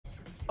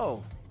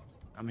Oh,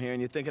 I'm hearing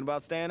you're thinking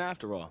about staying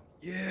after all.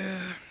 Yeah,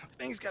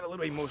 things got a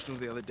little emotional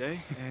the other day,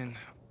 and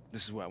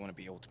this is where I want to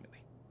be ultimately.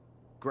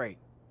 Great.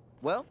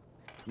 Well,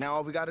 now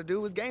all we got to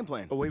do is game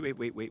plan. Oh,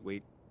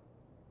 wait.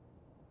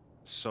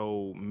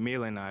 So,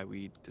 Mila and I,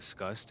 we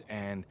discussed,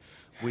 and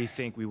we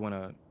think we want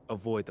to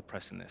avoid the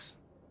press in this.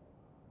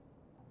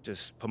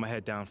 Just put my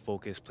head down,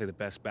 focus, play the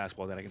best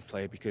basketball that I can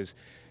play, because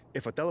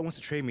if Othello wants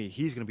to trade me,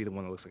 he's going to be the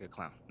one that looks like a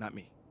clown, not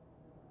me.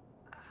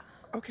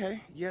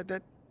 Okay, yeah,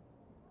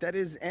 that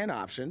is an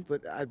option,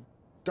 but I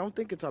don't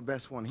think it's our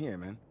best one here,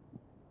 man.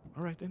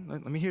 All right, then.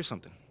 Let me hear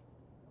something.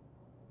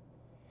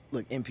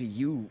 Look, MP,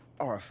 you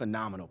are a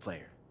phenomenal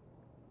player.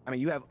 I mean,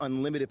 you have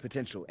unlimited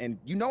potential, and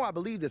you know I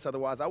believe this,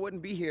 otherwise I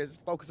wouldn't be here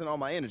focusing all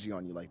my energy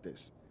on you like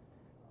this.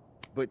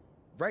 But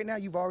right now,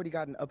 you've already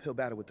got an uphill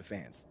battle with the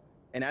fans.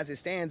 And as it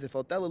stands, if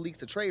Othello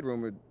leaks a trade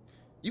rumor,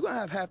 you're gonna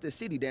have half this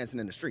city dancing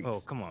in the streets. Oh,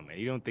 come on, man.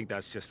 You don't think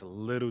that's just a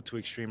little too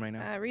extreme right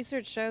now?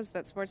 Research shows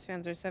that sports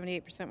fans are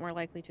 78% more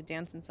likely to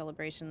dance in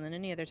celebration than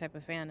any other type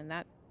of fan, and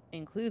that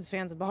includes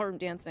fans of ballroom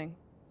dancing.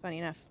 Funny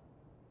enough.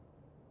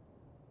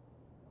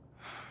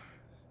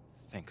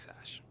 Thanks,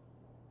 Ash.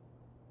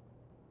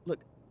 Look,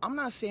 I'm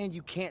not saying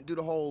you can't do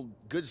the whole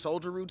good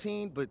soldier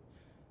routine, but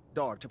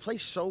dog, to play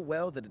so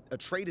well that a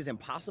trade is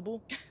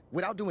impossible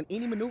without doing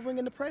any maneuvering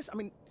in the press, I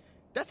mean,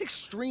 that's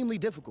extremely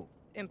difficult.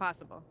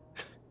 Impossible.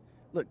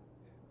 Look,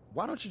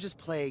 why don't you just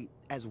play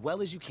as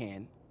well as you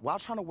can while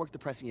trying to work the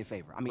press in your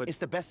favor? I mean, it's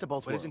the best of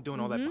both worlds. But isn't doing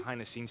all that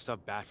behind-the-scenes stuff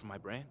bad for my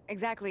brand?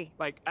 Exactly.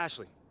 Like,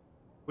 Ashley,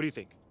 what do you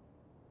think?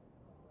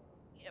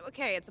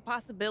 Okay, it's a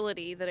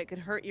possibility that it could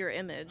hurt your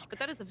image, but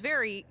that is a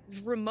very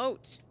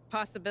remote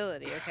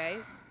possibility, okay?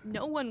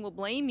 No one will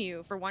blame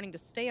you for wanting to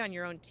stay on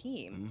your own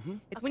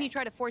team. It's when you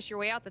try to force your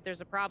way out that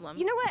there's a problem.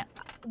 You know what?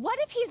 What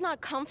if he's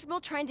not comfortable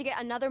trying to get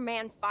another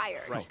man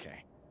fired? Right.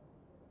 Okay.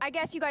 I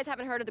guess you guys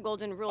haven't heard of the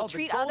golden rule. Oh,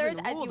 Treat others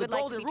as you would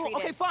like to be treated.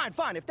 Okay,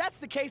 fine. If that's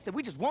the case, then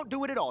we just won't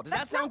do it at all. Does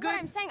that sound good? That's not what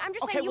I'm saying. I'm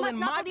just okay, saying you well, must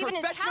not believe in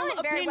his talent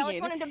very well if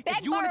you want him to beg,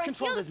 if you want borrow, to and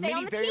control steal to as stay on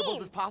many the variables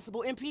team. as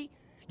possible, MP,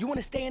 you want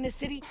to stay in this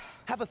city,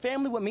 have a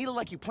family with Mila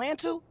like you plan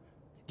to,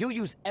 you'll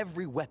use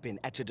every weapon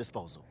at your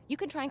disposal. You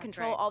can try and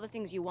control all the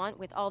things you want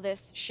with all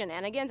this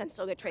shenanigans and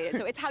still get traded.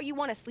 So it's how you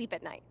want to sleep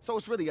at night. So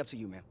it's really up to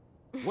you, man.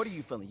 What are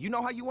you feeling? You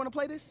know how you want to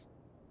play this?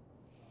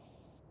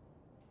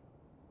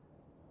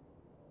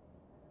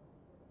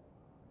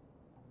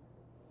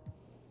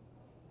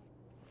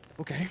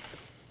 Okay.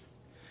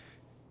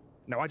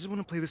 Now, I just want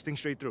to play this thing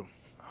straight through.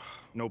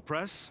 No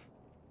press,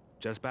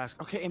 just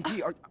basketball. Okay,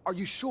 MP, are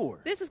you sure?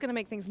 This is gonna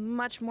make things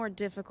much more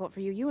difficult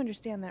for you. You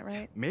understand that,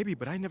 right? Maybe,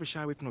 but I never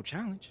shy away from no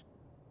challenge.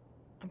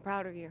 I'm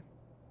proud of you.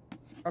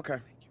 Okay.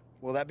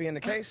 Well, that being the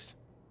case,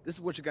 this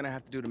is what you're gonna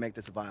have to do to make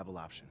this a viable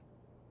option.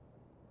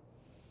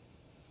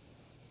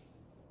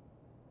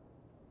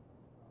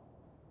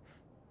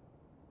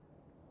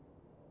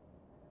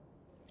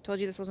 I told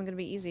you this wasn't gonna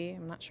be easy.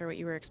 I'm not sure what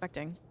you were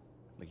expecting.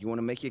 Like, you want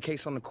to make your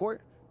case on the court?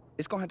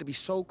 It's gonna have to be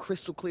so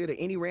crystal clear that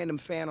any random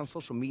fan on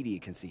social media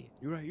can see it.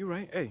 You're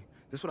right. Hey,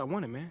 this is what I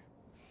wanted, man.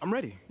 I'm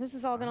ready. This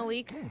is all gonna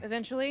leak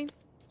eventually.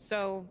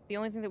 So the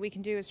only thing that we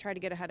can do is try to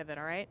get ahead of it,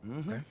 all right?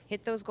 Okay.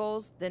 Hit those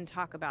goals, then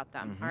talk about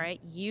them, all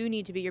right? You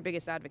need to be your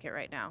biggest advocate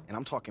right now. And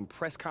I'm talking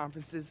press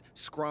conferences,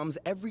 scrums,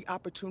 every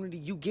opportunity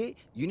you get,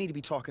 you need to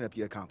be talking up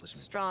your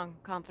accomplishments. Strong,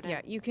 confident.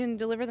 Yeah, you can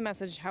deliver the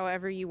message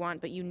however you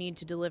want, but you need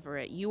to deliver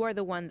it. You are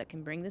the one that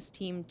can bring this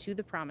team to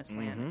the promised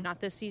land. If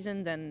not this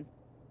season, then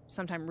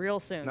sometime real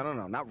soon.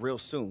 No, not real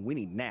soon. We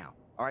need now.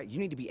 All right, you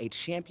need to be a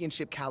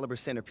championship caliber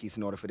centerpiece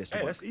in order for this to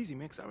work. That's easy,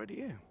 man, because I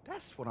already am.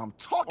 That's what I'm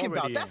talking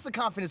about. That's the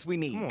confidence we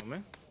need. Come on,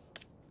 man.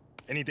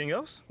 Anything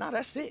else? Nah,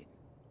 that's it.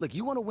 Look,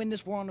 you want to win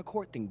this war on the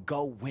court, then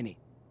go win it.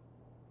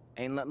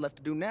 Ain't nothing left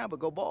to do now but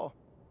go ball.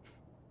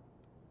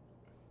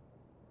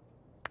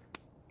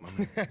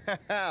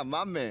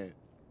 My man.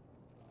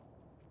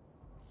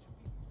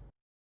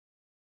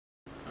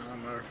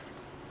 Our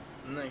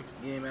next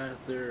game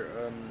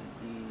after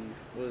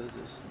what is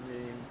this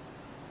name?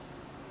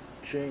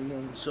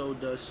 Training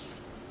sold us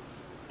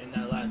in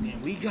that last game.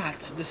 We got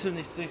the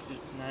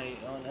 76ers tonight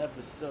on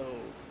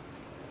episode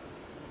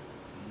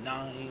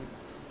 9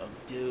 of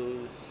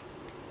Dill's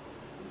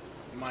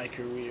My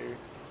Career.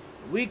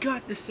 We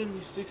got the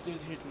 76ers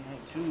here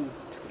tonight to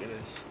get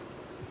us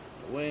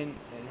a win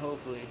and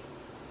hopefully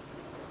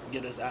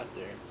get us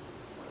after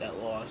that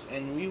loss.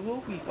 And we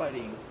will be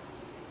fighting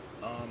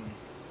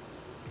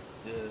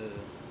the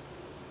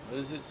what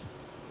is its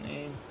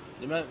name?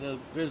 The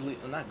Grizzlies,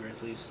 not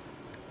Grizzlies.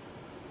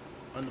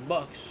 On the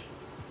Bucks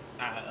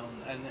on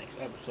the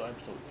next episode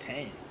 10.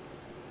 Then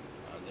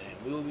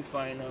we will be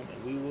fighting them,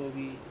 and we will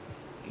be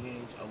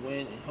getting a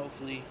win, and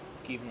hopefully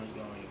keeping us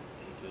going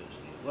into the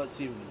season. Let's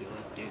see what we can do.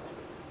 Let's get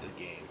the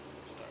game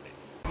started.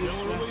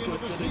 This Early into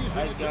the season,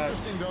 it's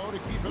interesting though to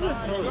keep an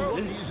eye on the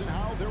rookies and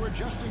how they're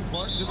adjusting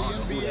Clark to the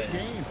NBA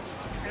game.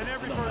 And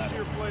every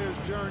first-year player's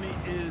journey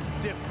is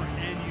different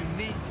and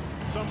unique.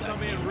 Some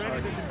come in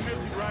ready to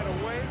contribute right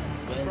away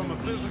from a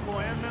physical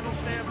and mental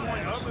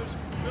standpoint. Others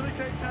really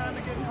take time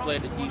to get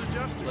comfortable and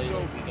adjusted.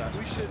 So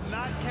we should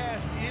not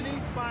cast any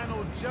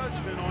final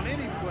judgment on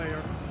any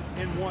player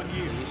in 1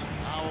 year.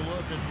 Now a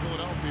look at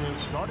Philadelphia's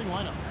starting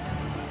lineup.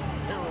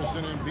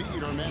 Harrison and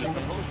Embiid are manning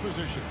the post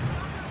position.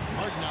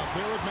 Harden out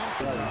there with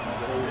Max. Well,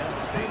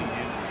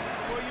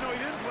 you know, he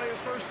didn't play his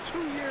first 2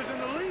 years in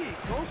the league.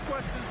 Those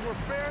questions were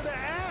fair to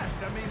ask.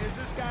 I mean, is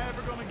this guy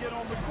ever going to get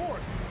on the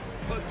court?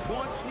 But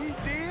once he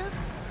did,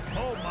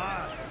 oh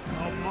my,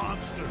 a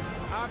monster.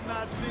 I've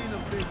not seen a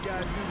big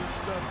guy do this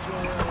stuff,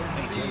 Joel.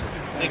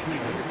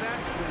 It's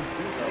actually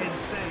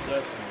insane.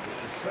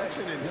 Such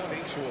an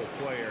instinctual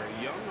player.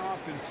 Young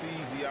often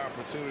sees the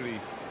opportunity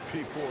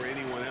before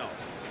anyone else.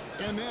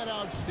 And that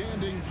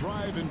outstanding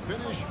drive and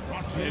finish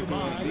brought to you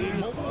by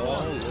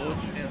Mobile.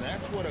 And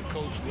that's what a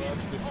coach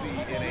loves to see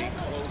in a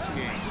close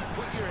game. Just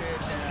put your head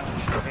down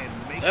and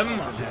make something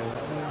happen.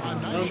 A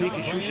nice shot by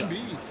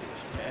Embiid.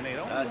 And they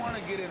don't want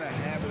to get in a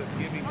habit of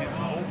giving him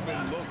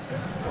open looks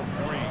from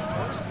three.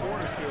 First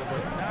quarter still,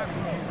 but not who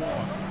you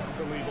want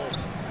to leave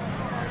open.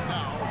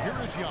 Now, here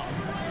is Young.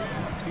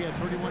 He had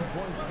 31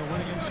 points in the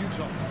win against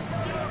Utah.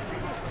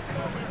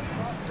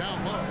 Down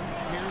low,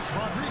 here's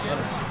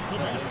Rodriguez. The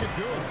basket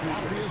good.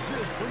 The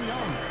assist from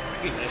Young.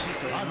 Rodriguez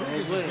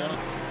has got it.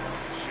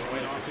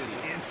 Showing off his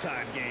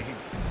inside game.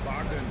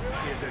 Bogdan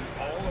is an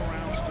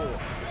all-around scorer.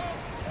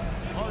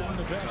 Harden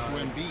the best to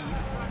Embiid.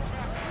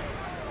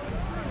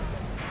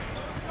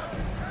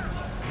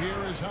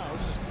 Here is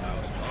House.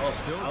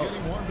 Still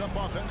getting warmed up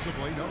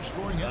offensively. No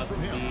scoring yet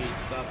from him.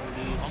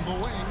 On the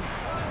wing.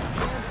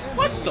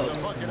 What the?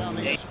 Bucket on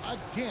the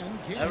again.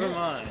 Never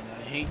mind.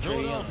 I hate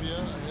Trae Young. Philadelphia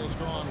has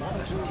gone 1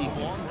 or 2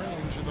 from long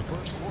range in the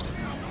first quarter.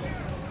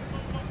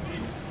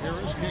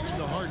 Harris kicks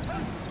to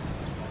Harden.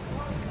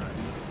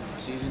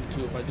 Season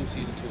 2. If I do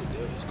season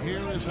 2, here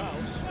is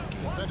House.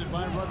 Defended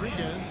by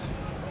Rodriguez.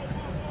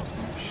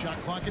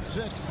 Shot clock at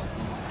 6.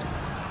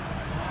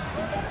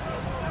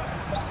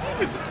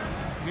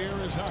 Here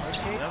is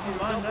House. Never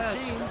mind that.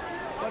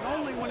 But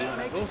only when it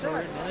makes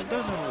sense. It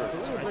doesn't work.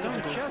 I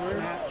don't go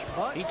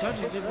for it. He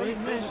touches it, but he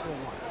missed.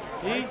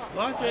 See?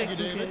 Logic,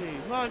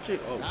 2K. Logic.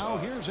 Oh, now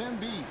here's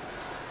Embiid.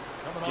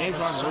 James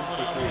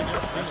Harden.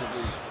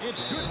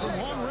 It's good from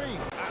long range.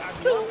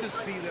 I'd love to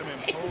see them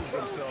impose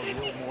themselves a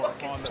little more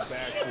on the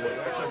backcourt.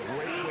 That's a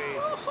great way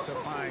to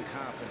find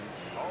confidence.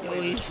 Yo,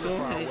 he's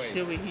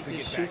still he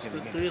just shoots the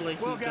 3 like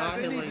he got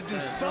it like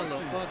that.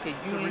 Motherfucker,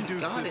 you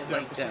ain't got it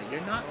like that.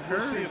 You're not Curry.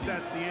 We'll see if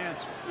that's the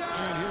answer.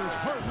 And here's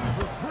Harden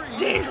for 3.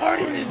 James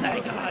Harden is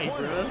that guy,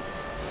 bro.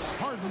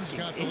 Harden's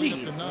got the lead up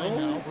to 9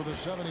 now for the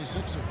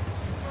 76ers.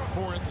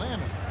 For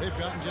Atlanta, they've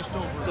gotten just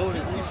over 50%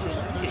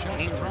 of their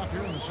shots to drop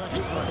here in the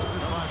second quarter.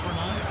 They're 5 for 9.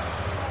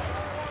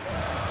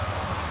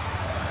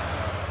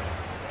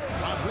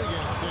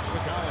 Rodriguez gets the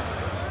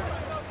Collins.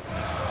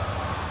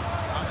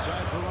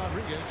 Outside for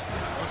Rodriguez.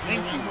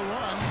 Looking on the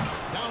run.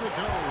 Down it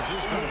goes.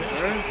 He's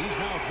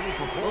now 3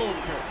 for 4.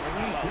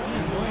 From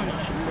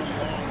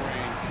long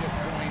range, just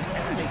going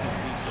at it.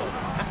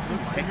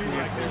 Looks to me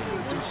like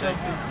there's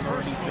something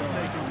personal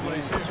taking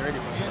place here.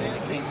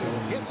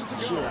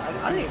 Sure,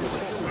 I didn't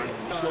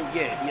even slow.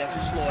 Yeah, he has a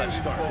slow at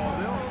start.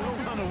 They'll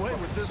run away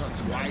with this.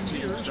 Why is he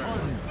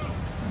starting?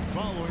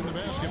 Following the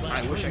basket by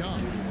I wish I could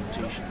do the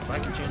rotation. If I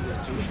can change the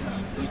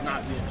rotations, he's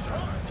not being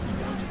started. He's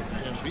going to the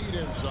bench. Embiid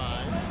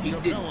inside. He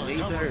didn't. They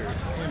better.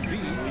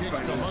 Embiid He's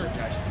kicks to Harden.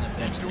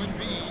 Next to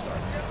Embiid.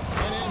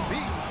 And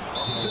Embiid.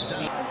 Sit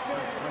down.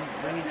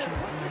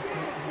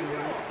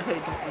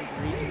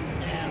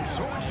 And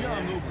George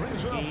Young who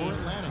brings it up for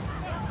Atlanta.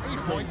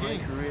 8-point game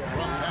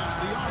from past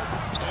the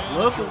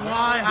arc. Look at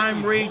why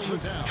I'm raging.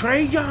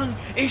 Trae Young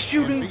is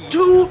shooting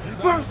 2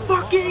 for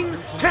fucking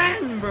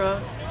 10,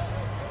 bruh.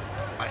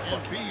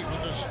 Embiid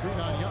with a screen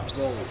on Young.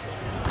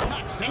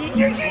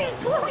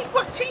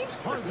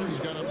 Harden's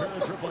got a pair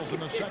of triples in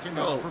the second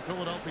half for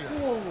Philadelphia.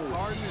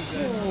 Harden is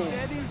as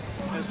steady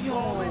as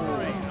falling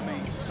rain. I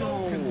mean,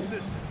 so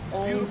consistent.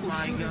 Oh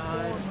my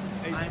God.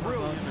 I'm about to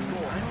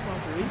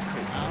rage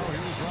quit. Now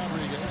here's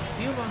Rodriguez.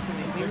 Feel about to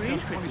make me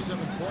rage quit. 27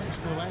 points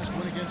in their last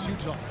win against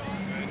Utah.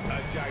 Thank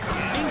you.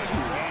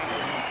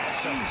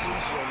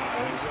 Jesus. He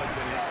was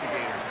an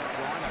instigator,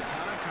 drawing a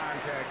ton of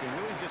contact and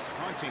really just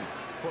hunting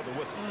for the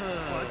whistle.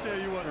 Well, I tell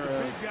you what, the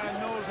big guy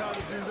knows how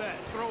to do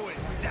that. Throw it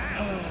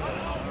down.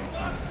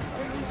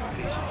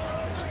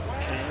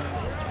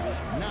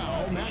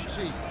 Now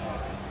Maxey.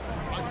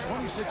 A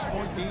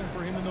 26-point game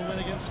for him in the win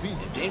against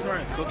Phoenix. James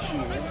Harden cooks you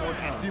one more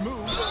time. He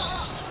moved,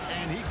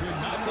 and he could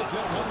not get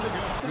that one to go.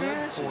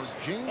 Good for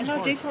James and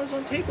now James Harden's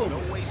on takeover.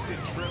 No wasted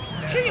trips.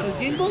 Trae Young's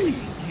getting bullied.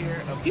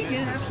 He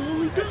getting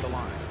absolutely done.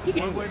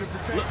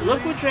 Look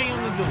what Trae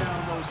Young is doing.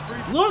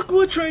 Look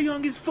what Trae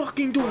Young is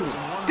fucking doing.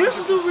 This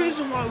is the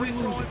reason why we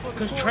losing.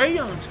 Because Trae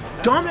Young's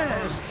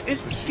dumbass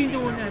is fucking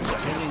doing that.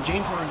 And then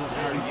James Harden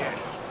doing that.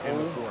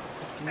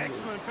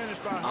 Excellent finish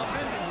by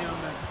defending young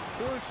man.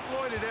 He'll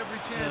exploit it every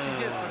chance he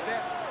gets, but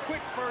that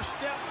quick first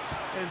step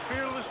and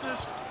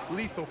fearlessness,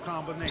 lethal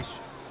combination.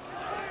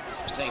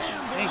 Thank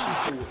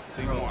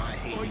you. Bro, I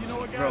hate Well, you know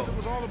what, it. guys? Bro, It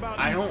was all about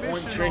I don't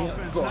want efficient Trey.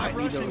 offense, Bro, not I need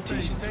a rushing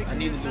rotation. things, I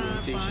need to taking do a your time,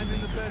 rotation.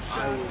 finding the best I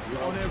shot would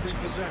love on every to.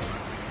 possession.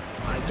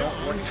 I don't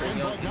want Trey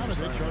Young in the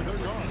starting are their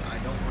lineup. guards. I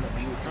don't want to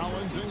be with him.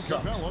 Collins He and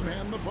sucks. Capella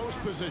man the post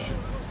position.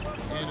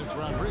 And it's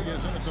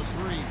Rodriguez in at the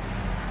 3.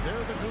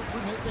 They're the group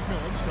for Nate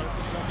McMillan. Start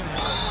the second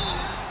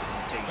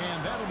half. And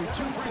that'll be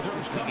 2 free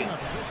throws coming up.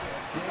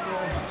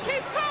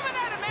 Keep coming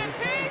at him,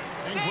 MP!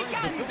 And Greg,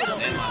 the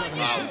Philadelphia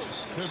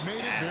 76ers have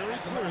made it very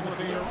clear that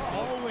they are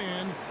all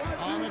in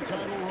on a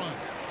title run.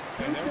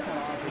 And their front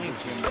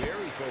office has been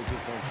very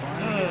focused on trying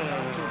to get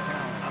top-tier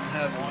talent. I'm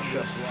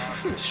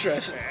having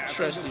stress.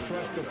 Trust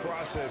the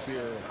process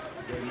here.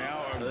 They're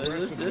now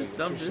aggressively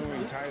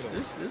pursuing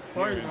titles. This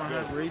party's gonna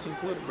have raging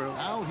Twitter, bro.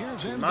 Now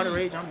here's The amount of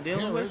rage I'm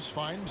dealing with.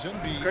 finds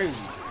Embiid. It's crazy.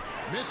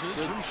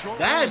 Misses from short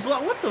Bad range.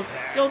 block. What the?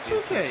 Yo, That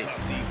is some 2K.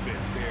 tough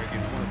defense there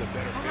against one of the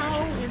better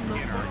How finishers in the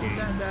in our fuck is game.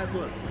 that bad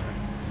block?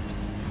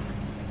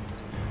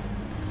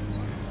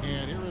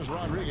 And here is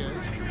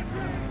Rodriguez.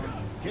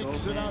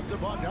 Kicks it out to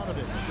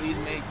Bogdanovich. Please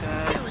make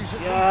that. Carries it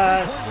from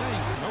Yes. three-point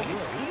range. No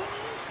good.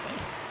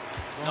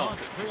 No,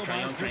 Hawks trail Trae by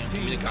Young, 15.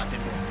 give me the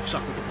goddamn ball.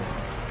 Suck with the ball.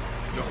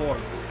 You're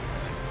horrible.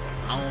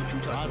 I don't want you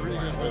touching the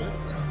Rodriguez ball. with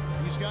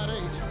it. He's got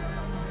 8.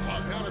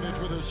 Bogdanovich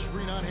with a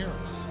screen on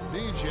Harris.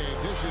 DJ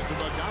dishes to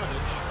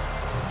Bogdanovich.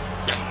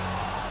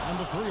 And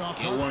the 3 off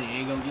Get target. one,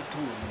 you ain't gonna get 2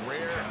 of them.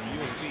 Rare,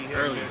 you'll see him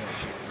Early.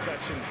 miss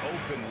such an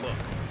open look.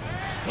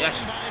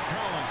 Yes. By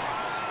Collins.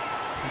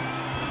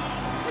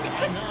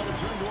 And now to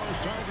turn to our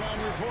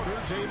sideline reporter,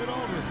 David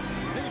Aldridge.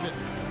 David.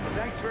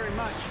 Thanks very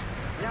much.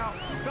 Now,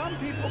 some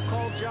people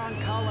call John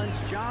Collins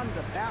John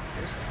the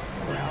Baptist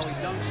for how he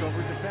dunks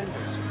over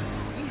defenders.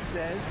 He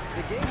says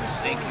the game is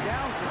slowing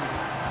down for me.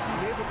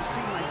 I'm able to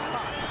see my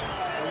spots.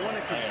 I want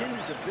to continue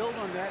to build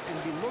on that and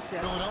be looked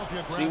at.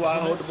 Philadelphia See why I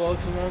hold the ball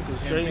miss. too long?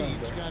 Because Trae Young,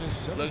 Embiid's got his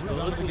 7th Look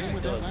rebound of the what game he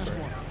with that does, last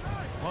bro. one.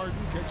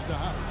 Harden kicks to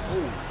House.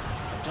 Oh,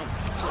 jump.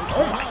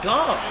 Oh my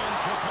God. And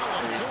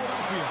Capella,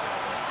 Philadelphia.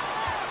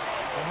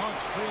 The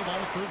Hawks trail by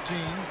 13.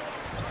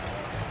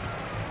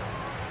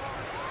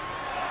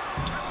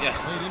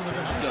 Yes. Played in with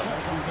a nice Let's go.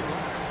 touch off the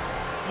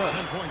glass.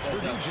 10 points for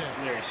That was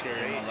DJ. very scary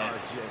They in my are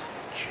life. just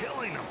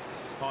killing them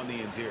on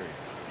the interior.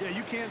 Yeah,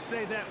 you can't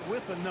say that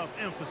with enough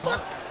emphasis.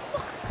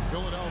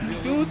 Philadelphia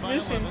leading Dude's by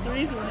missing 11.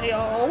 threes when they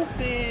are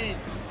open.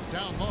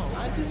 Down low.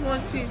 I just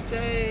want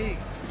TJ.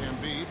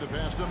 Embiid, the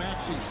pass to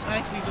Maxey.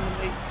 Actually, gonna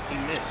make he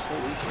missed.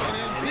 Holy shit.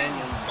 And then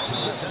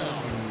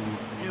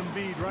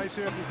Embiid right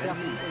there. This is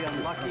definitely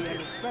unlucky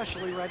and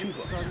especially right at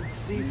the start of the he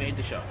season. made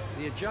the shot.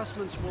 The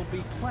adjustments will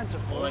be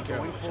plentiful All I care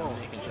going about is forward.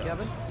 making shots.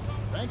 Kevin?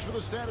 Thanks for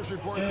the status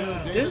report there,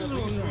 David. This is At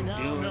what least we're we now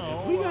doing. know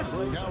If we gotta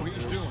lose how like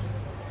he's this. doing.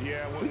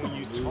 Yeah, when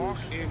you talk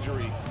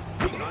injury,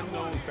 the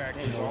unknown factor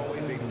is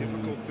always a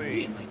difficult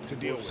thing to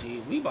deal with.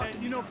 See, we about to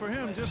And, you know, for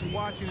him, just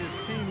watching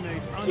his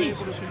teammates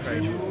unable to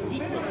contribute,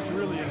 that's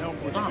really a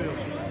helpless feeling.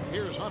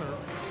 Here's Hunter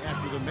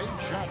after the made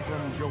shot from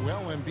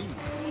Joel Embiid.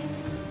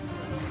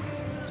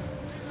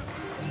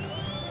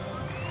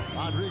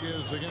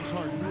 Rodriguez against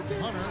Harden.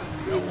 Hunter,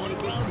 no one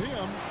around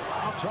him.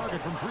 Off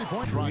target from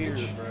 3-point weird,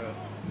 Rockets. bro.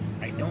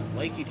 I don't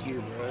like it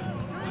here, bro.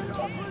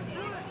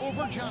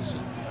 Over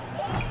Johnson.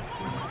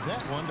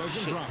 That one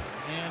doesn't drop.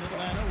 And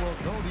Atlanta will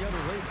go the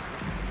other way.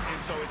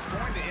 And so it's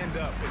going to end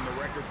up in the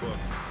record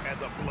books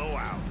as a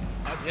blowout,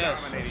 a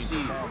Yes, dominating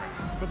see.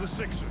 performance. For the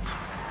Sixers.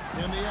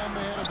 In the end,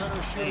 they had a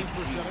better shooting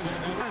percentage.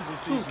 And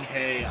that's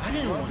 2K. I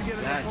didn't want To get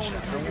an that opponent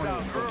shot. I figured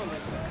out wanted early,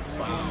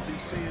 we're going to be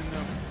seeing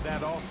them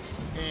that often.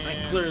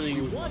 And clearly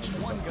we was- watched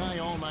one guy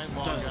all night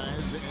long,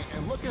 guys,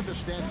 and look at the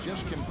stats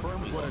just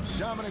confirms what a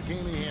dominant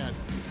game he had.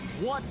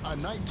 What a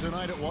night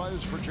tonight it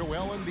was for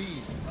Joel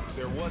Embiid.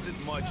 There wasn't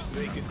much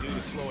they could do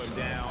to slow him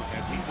down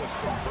as he was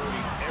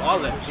converting every All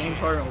that motion. James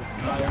Harden.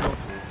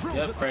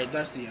 Yep, Fred,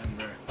 that's the end,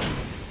 bro.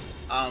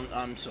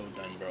 I'm so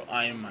done, bro.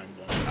 I am mind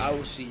blown. I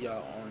will see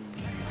y'all on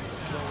the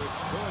So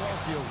it's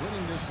Philadelphia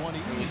winning this one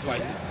we easily.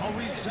 fight A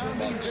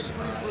resounding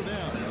victory for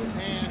them.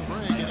 And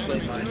bring an play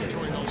enemy my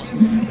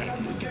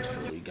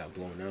territory We got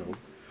blown out,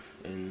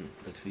 and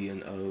that's the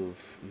end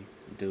of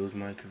Dill's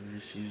my career.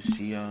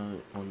 See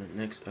y'all on the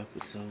next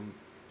episode.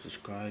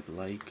 Subscribe,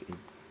 like, and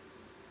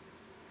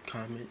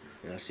comment,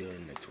 and I'll see you on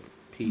the next one.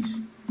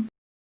 Peace.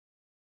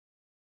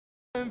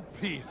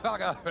 Peace. I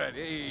got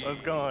ready.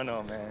 What's going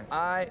on, man?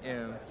 I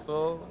am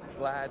so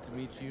glad to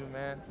meet you,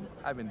 man.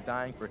 I've been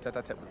dying for a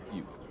tete-a-tete with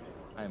you.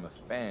 I am a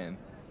fan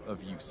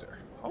of you, sir.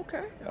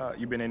 Okay.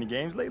 You been in any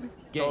games lately?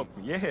 Games?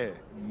 Yeah.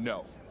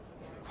 No.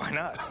 Why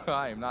not?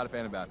 I am not a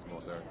fan of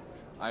basketball, sir.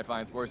 I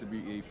find sports to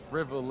be a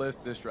frivolous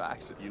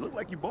distraction. You look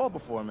like you balled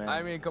before, man.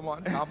 I mean, come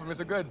on. Compliments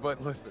are good,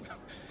 but listen.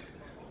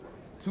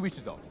 To each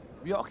his own.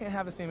 We all can't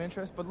have the same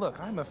interests, but look,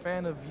 I'm a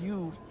fan of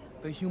you,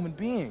 the human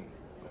being.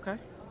 Okay.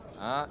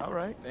 All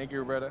right. Thank you,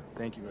 Roberta.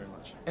 Thank you very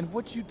much. And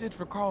what you did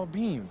for Carl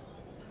Beam.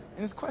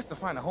 In his quest to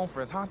find a home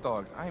for his hot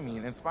dogs, I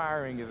mean,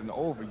 inspiring is an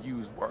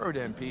overused word,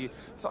 MP,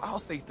 so I'll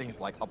say things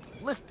like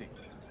uplifting,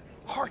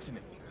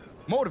 heartening,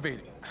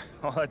 motivating.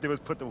 All I did was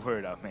put the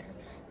word out, man.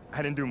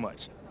 I didn't do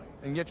much.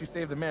 And yet you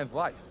saved a man's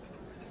life.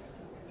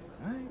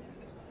 All right.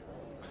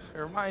 It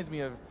reminds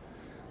me of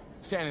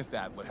Shannon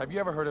Sadler. Have you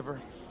ever heard of her?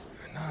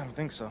 No, I don't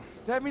think so.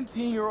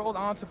 17-year-old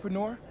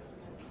entrepreneur.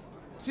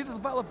 She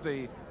developed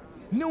a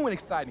new and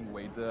exciting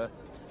way to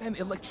send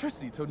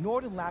electricity to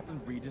northern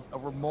Lapland regions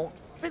of remote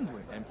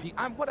Finland, MP.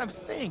 What I'm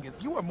saying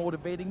is you are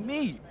motivating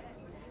me.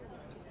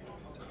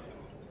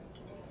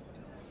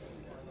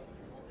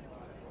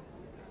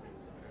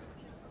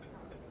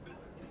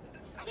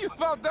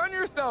 You've outdone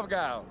yourself,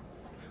 gal.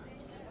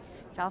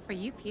 It's all for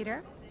you,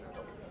 Peter.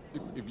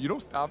 If you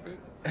don't stop it.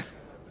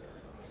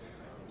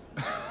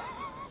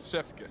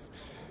 Chef's kiss.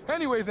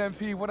 Anyways,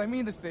 MP, what I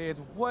mean to say is,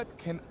 what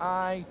can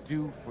I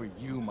do for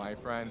you, my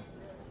friend?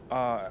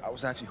 I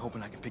was actually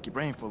hoping I could pick your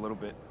brain for a little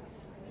bit.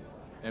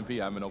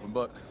 MP, I'm an open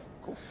book.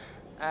 Cool.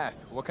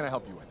 Ask, what can I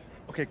help you with?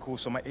 Okay, cool.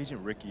 So my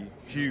agent Ricky,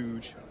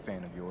 huge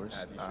fan of yours.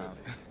 As he should.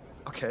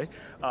 Okay.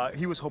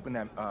 He was hoping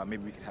that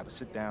maybe we could have a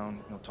sit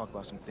down, talk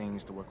about some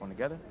things to work on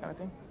together, kind of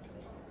thing.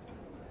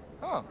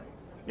 Huh.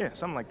 Yeah,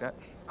 something like that.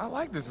 I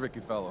like this Ricky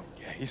fellow.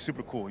 Yeah, he's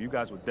super cool. You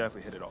guys would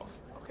definitely hit it off.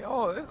 Okay,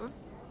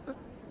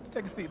 let's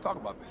take a seat and talk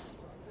about this.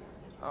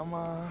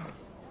 I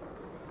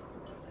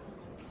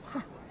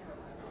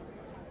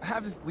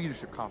have this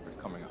leadership conference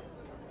coming up.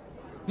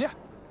 Yeah,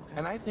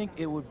 and I think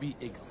it would be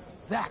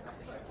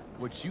exactly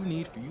what you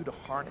need for you to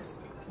harness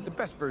the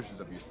best versions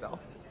of yourself.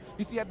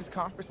 You see, at this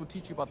conference, we'll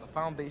teach you about the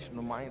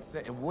foundational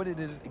mindset and what it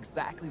is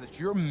exactly that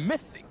you're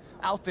missing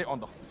out there on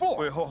the floor.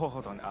 Wait,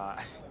 hold on.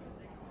 I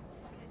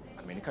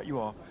mean to cut you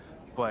off,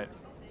 but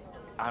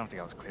I don't think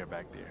I was clear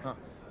back there. Huh.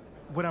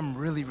 What I'm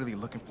really, really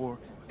looking for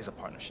is a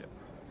partnership.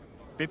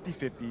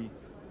 50-50,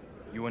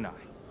 you and I.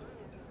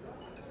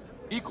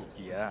 Equals.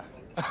 Yeah.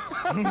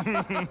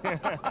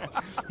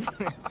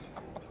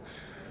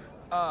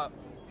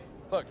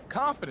 Look,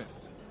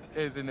 confidence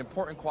is an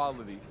important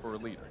quality for a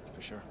leader.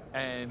 For sure.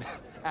 And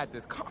at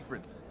this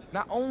conference,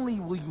 not only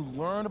will you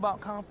learn about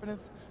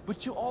confidence,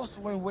 but you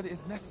also learn what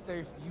is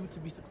necessary for you to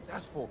be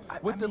successful. I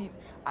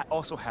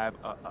also have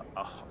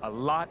a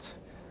lot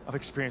of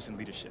experience in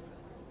leadership.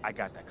 I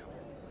got that covered.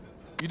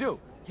 You do?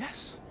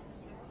 Yes.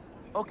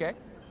 Okay.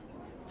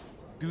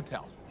 Do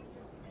tell.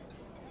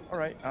 All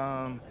right,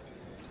 where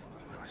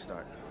do I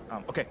start?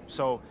 Okay,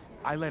 so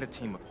I led a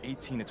team of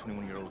 18 to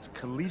 21-year-olds,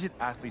 collegiate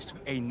athletes to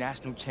a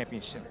national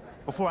championship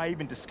before I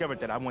even discovered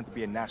that I wanted to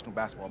be a national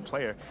basketball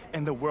player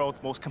in the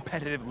world's most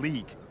competitive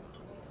league.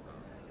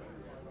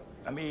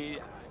 I mean,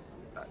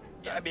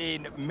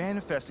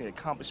 manifesting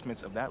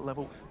accomplishments of that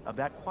level, of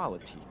that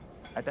quality,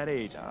 at that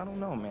age, I don't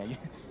know, man.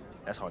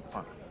 That's hard to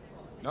find.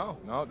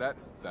 No,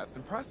 that's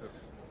impressive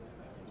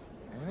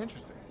and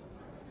interesting.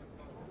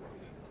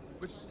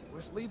 Which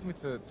leads me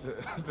to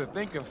to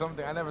think of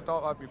something I never thought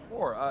about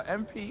before.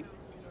 MP,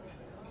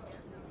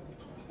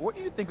 what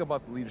do you think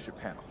about the leadership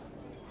panel?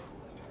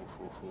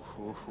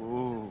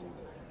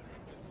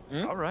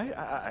 All right,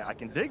 I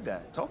can dig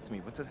that. Talk to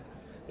me.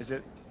 Is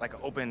it like an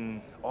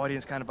open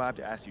audience kind of vibe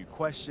to ask you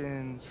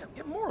questions?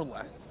 Yeah, more or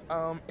less.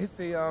 It's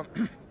a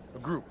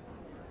group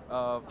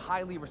of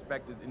highly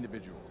respected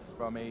individuals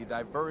from a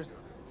diverse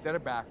set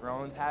of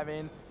backgrounds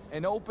having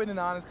an open and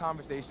honest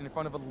conversation in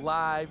front of a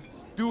live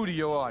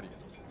studio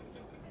audience.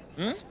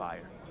 That's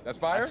fire. That's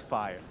fire? That's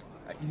fire.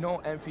 You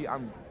know, MP,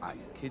 I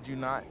kid you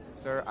not,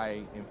 sir,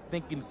 I am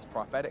thinking this is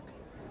prophetic.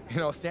 You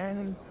know,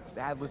 Shannon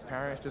Sadler's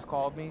parents just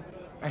called me,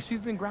 and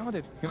she's been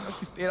grounded. You know,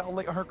 she stayed out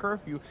late on her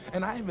curfew,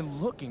 and I have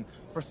been looking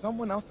for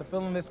someone else to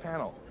fill in this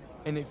panel.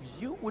 And if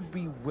you would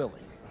be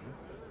willing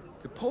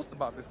to post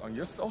about this on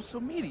your social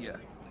media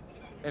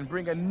and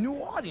bring a new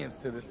audience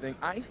to this thing,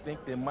 I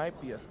think there might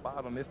be a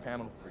spot on this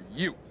panel for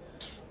you.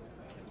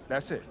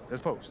 That's it.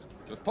 Let's post.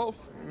 Just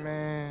post.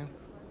 Man,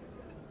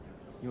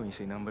 you ain't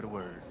say nothing but a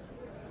word.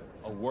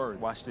 A word?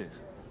 Watch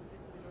this.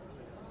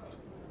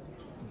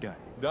 Done.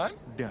 Done?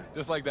 Done.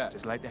 Just like that?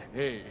 Just like that.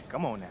 Hey.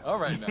 Come on now. All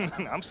right now.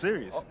 I'm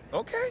serious. Oh,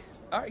 okay.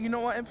 All right, you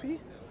know what, MP?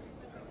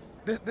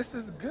 This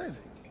is good.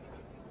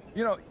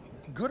 You know,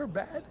 good or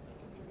bad,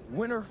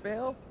 win or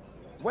fail,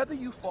 whether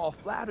you fall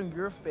flat on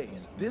your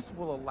face, this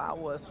will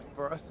allow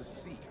for us to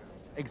see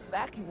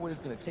exactly what it's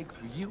going to take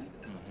for you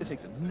to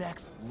take the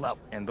next level.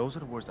 And those are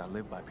the words I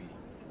live by, Petey.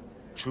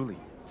 Truly.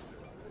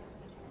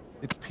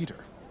 It's Peter.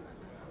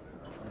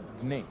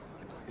 The name.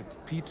 It's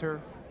Peter.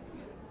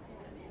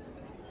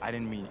 I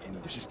didn't mean any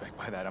disrespect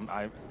by that.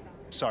 I'm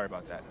sorry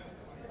about that.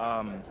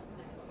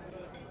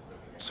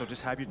 So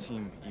just have your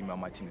team email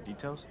my team the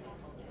details,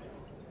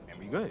 and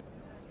we good.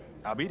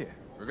 I'll be there.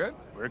 We're good?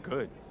 We're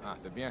good. Ah,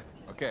 c'est bien.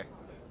 Okay.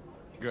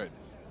 Good.